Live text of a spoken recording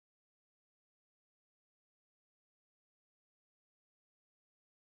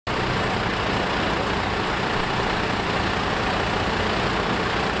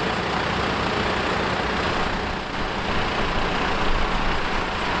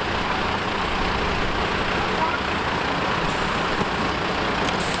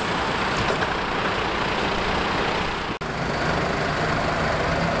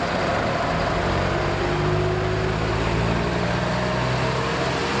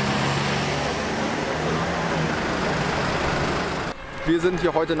Wir sind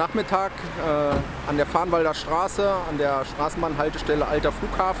hier heute Nachmittag an der Farnwalder Straße, an der Straßenbahnhaltestelle Alter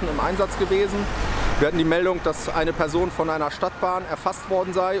Flughafen im Einsatz gewesen. Wir hatten die Meldung, dass eine Person von einer Stadtbahn erfasst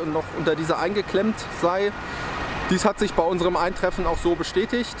worden sei und noch unter dieser eingeklemmt sei. Dies hat sich bei unserem Eintreffen auch so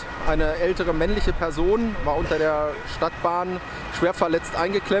bestätigt. Eine ältere männliche Person war unter der Stadtbahn schwer verletzt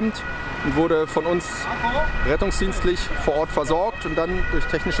eingeklemmt und wurde von uns rettungsdienstlich vor Ort versorgt und dann durch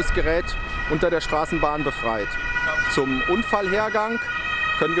technisches Gerät unter der Straßenbahn befreit. Zum Unfallhergang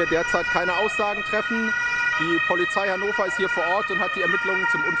können wir derzeit keine Aussagen treffen. Die Polizei Hannover ist hier vor Ort und hat die Ermittlungen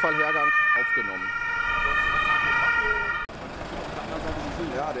zum Unfallhergang aufgenommen.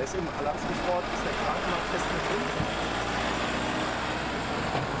 Ja, der ist im Alarmsofort, ist der Krankenwagen fest mit drin.